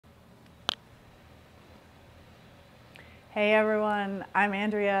Hey everyone, I'm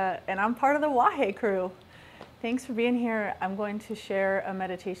Andrea and I'm part of the Wahe crew. Thanks for being here. I'm going to share a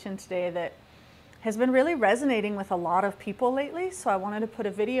meditation today that has been really resonating with a lot of people lately. So I wanted to put a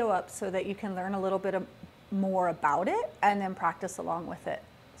video up so that you can learn a little bit more about it and then practice along with it.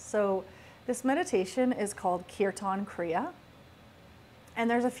 So this meditation is called Kirtan Kriya, and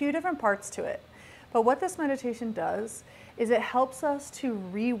there's a few different parts to it. But what this meditation does is it helps us to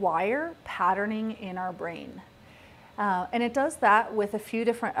rewire patterning in our brain. And it does that with a few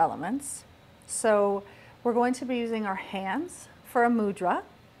different elements. So we're going to be using our hands for a mudra,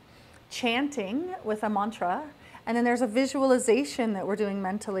 chanting with a mantra, and then there's a visualization that we're doing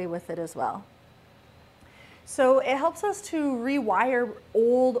mentally with it as well. So it helps us to rewire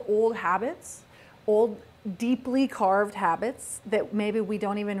old habits, old deeply carved habits that maybe we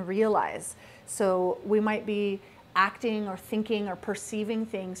don't even realize. So we might be acting or thinking or perceiving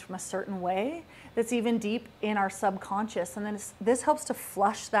things from a certain way that's even deep in our subconscious. And then this helps to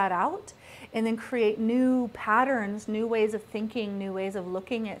flush that out and then create new patterns, new ways of thinking, new ways of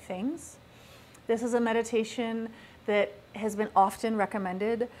looking at things. This is a meditation that has been often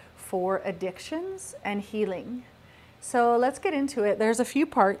recommended for addictions and healing. So let's get into it. There's a few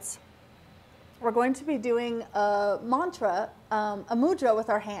parts. We're going to be doing a mantra, a mudra with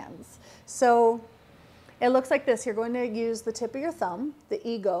our hands. So it looks like this. You're going to use the tip of your thumb, the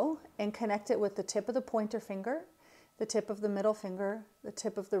ego, and connect it with the tip of the pointer finger, the tip of the middle finger, the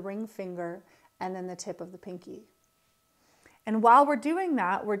tip of the ring finger, and then the tip of the pinky. And while we're doing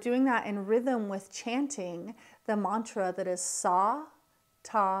that in rhythm with chanting the mantra that is Sa,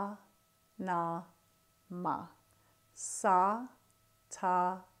 Ta, Na, Ma. Sa,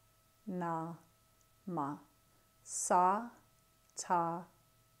 Ta, Na, Ma. Sa, Ta,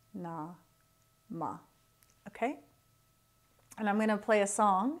 Na, Ma. Okay? And I'm going to play a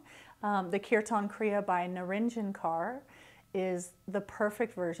song. The Kirtan Kriya by Narinjan Kaur is the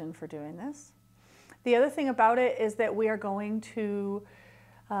perfect version for doing this. The other thing about it is that we are going to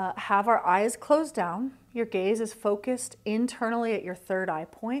have our eyes closed down. Your gaze is focused internally at your third eye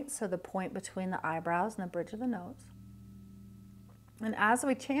point, so the point between the eyebrows and the bridge of the nose. And as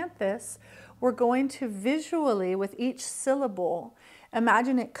we chant this, we're going to visually, with each syllable,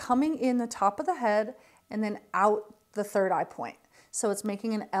 imagine it coming in the top of the head and then out the third eye point. So it's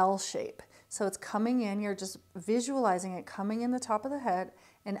making an L shape. So it's coming in, you're just visualizing it coming in the top of the head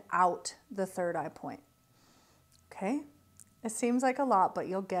and out the third eye point. Okay? It seems like a lot, but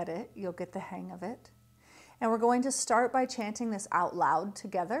you'll get it. You'll get the hang of it. And we're going to start by chanting this out loud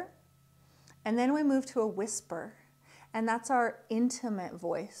together. And then we move to a whisper. And that's our intimate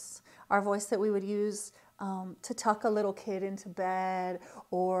voice, our voice that we would use to tuck a little kid into bed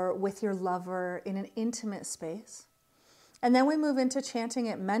or with your lover in an intimate space. And then we move into chanting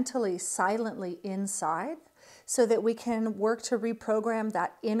it mentally, silently inside so that we can work to reprogram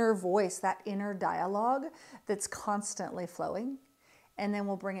that inner voice, that inner dialogue that's constantly flowing. And then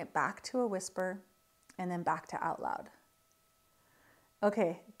we'll bring it back to a whisper and then back to out loud.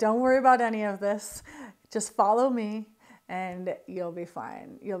 Okay, don't worry about any of this. Just follow me. And you'll be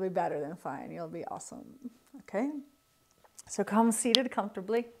fine. You'll be better than fine. You'll be awesome. Okay? So come seated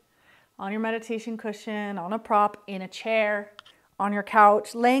comfortably on your meditation cushion, on a prop, in a chair, on your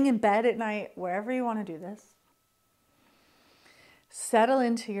couch, laying in bed at night, wherever you want to do this. Settle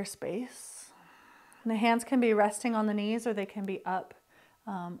into your space. And the hands can be resting on the knees or they can be up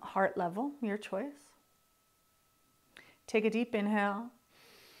heart level, your choice. Take a deep inhale.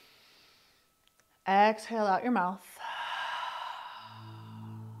 Exhale out your mouth.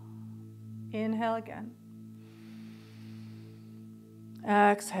 Inhale again.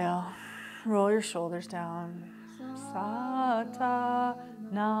 Exhale. Roll your shoulders down. Sata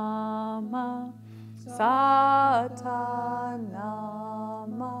Nama. Sata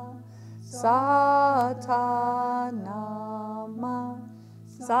Nama. Sata Nama.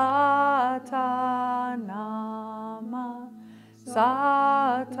 Sata Nama.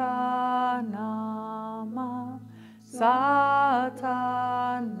 Sata Nama.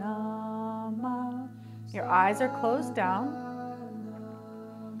 Sata Nama. Your eyes are closed down.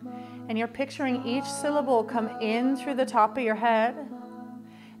 And you're picturing each syllable come in through the top of your head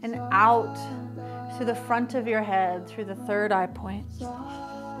and out through the front of your head, through the third eye point.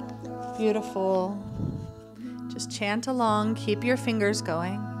 Beautiful. Just chant along. Keep your fingers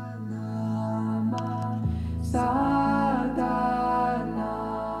going. Sada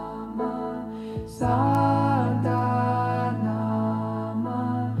Nama. Sada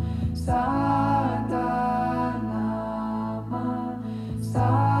Nama. Sada Nama.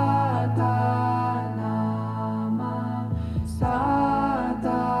 Sada Nama.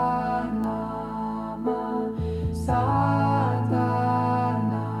 Sada Nama. Sada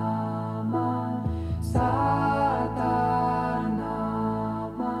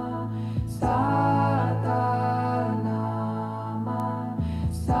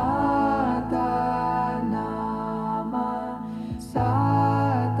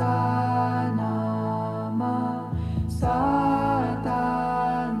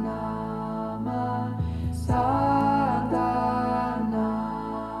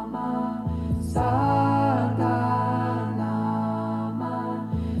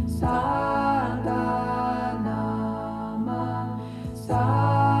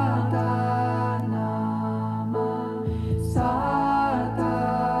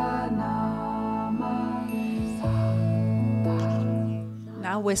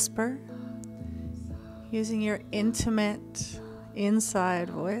whisper using your intimate inside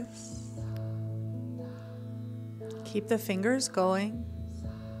voice. Keep the fingers going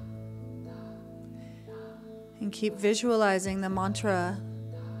and keep visualizing the mantra,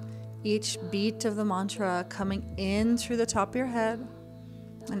 each beat of the mantra coming in through the top of your head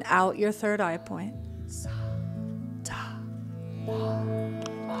and out your third eye point. Sa, ta, na,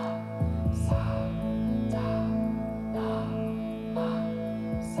 ma, sa, ta, na, ma,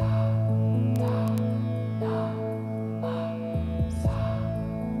 sa, ta, na, ma, sa,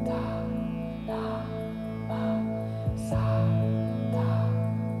 ta, na, ma, sa, ta,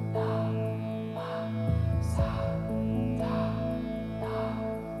 na, ma, sa, ta, na,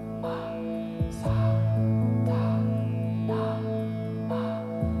 ma, sa, ta,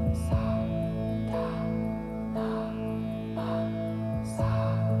 na, ma.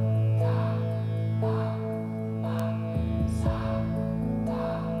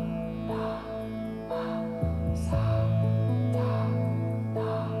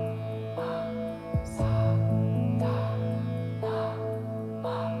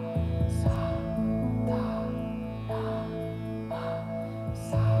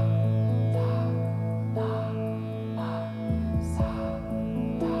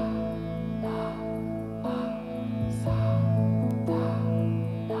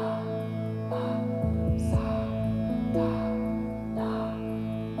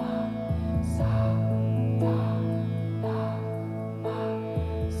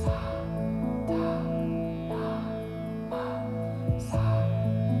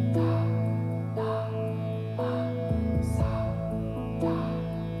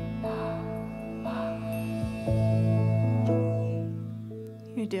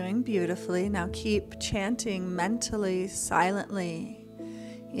 You're doing beautifully. Now keep chanting mentally, silently,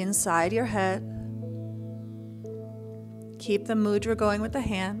 inside your head. Keep the mudra going with the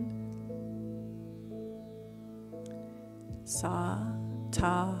hand. Sa,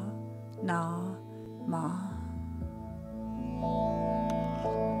 ta, na, ma.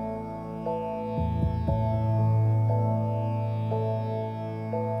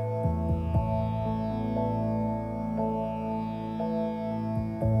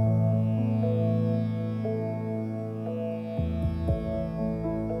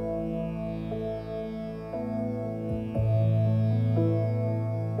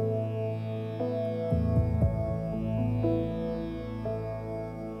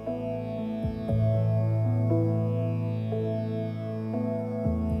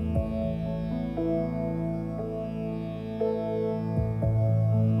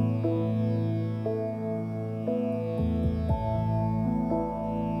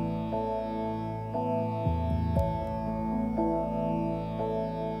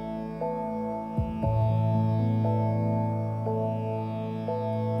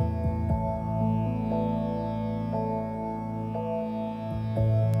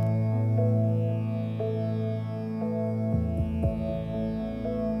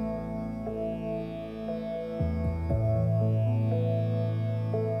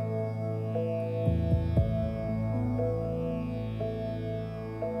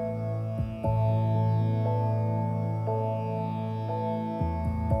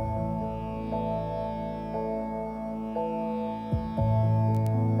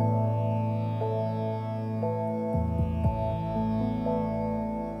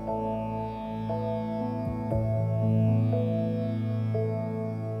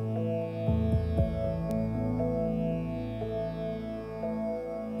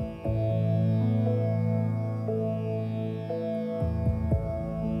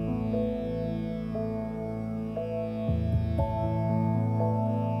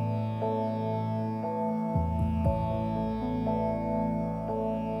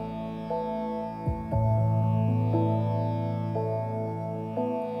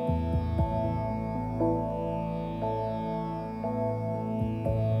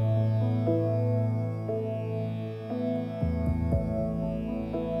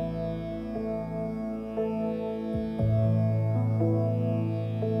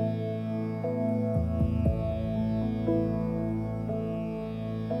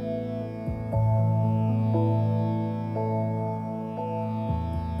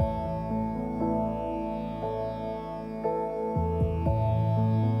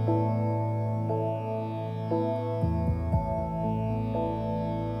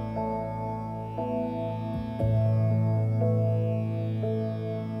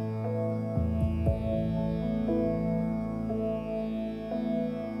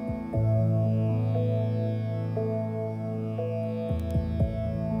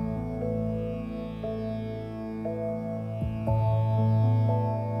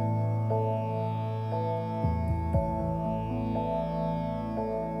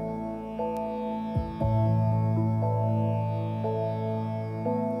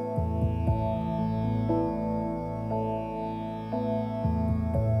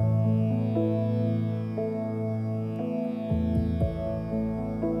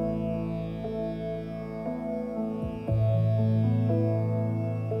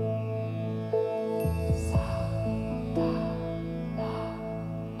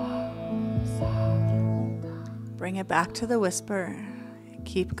 Bring it back to the whisper.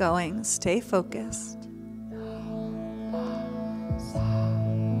 Keep going. Stay focused.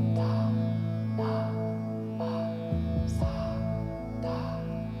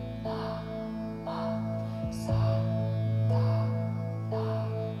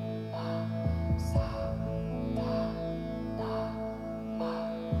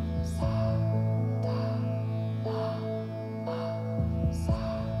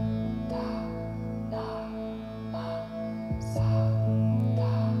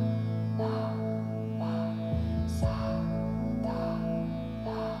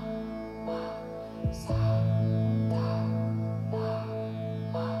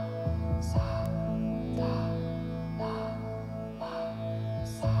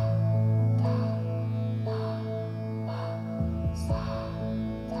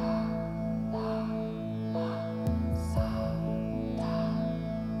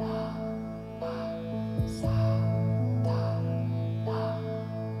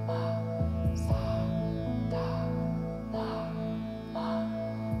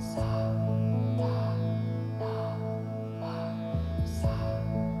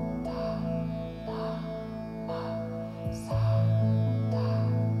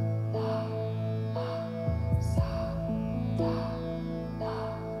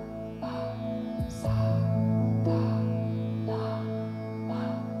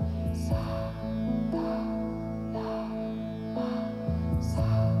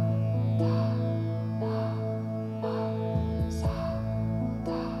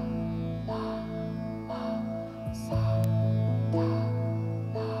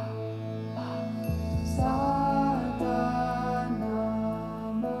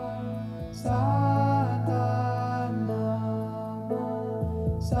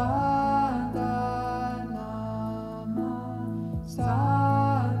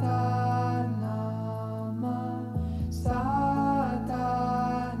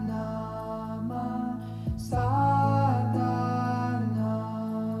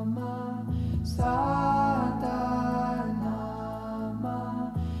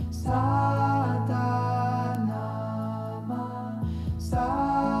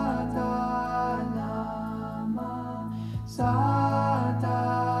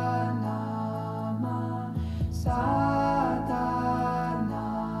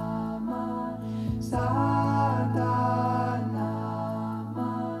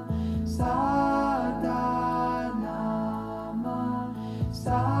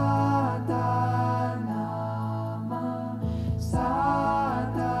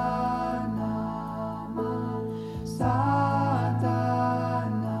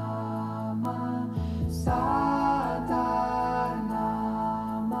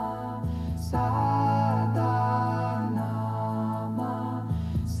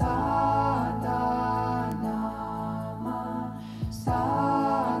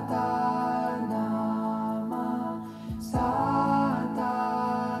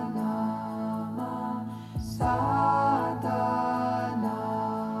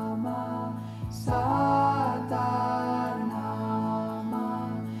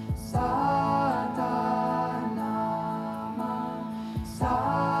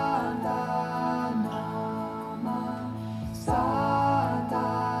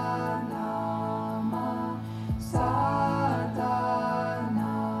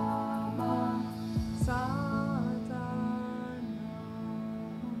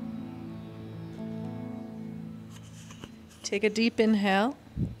 Take a deep inhale.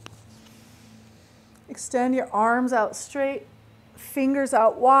 Extend your arms out straight, fingers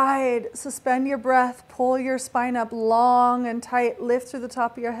out wide. Suspend your breath. Pull your spine up long and tight. Lift through the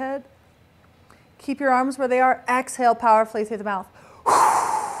top of your head. Keep your arms where they are. Exhale powerfully through the mouth.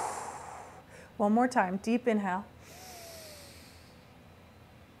 One more time. Deep inhale.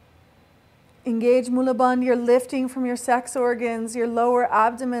 Engage Mula Bandha. You're lifting from your sex organs, your lower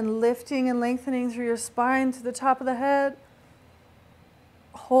abdomen, lifting and lengthening through your spine to the top of the head.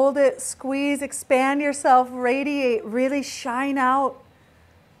 Hold it, squeeze, expand yourself, radiate, really shine out.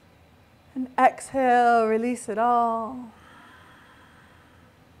 And exhale, release it all.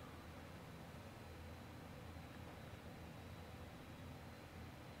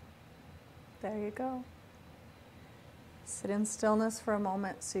 There you go. Sit in stillness for a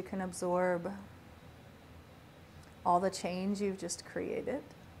moment so you can absorb all the change you've just created.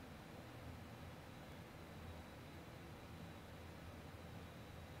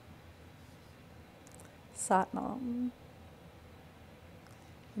 Satnam.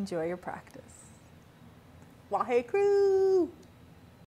 Enjoy your practice. Waheguru.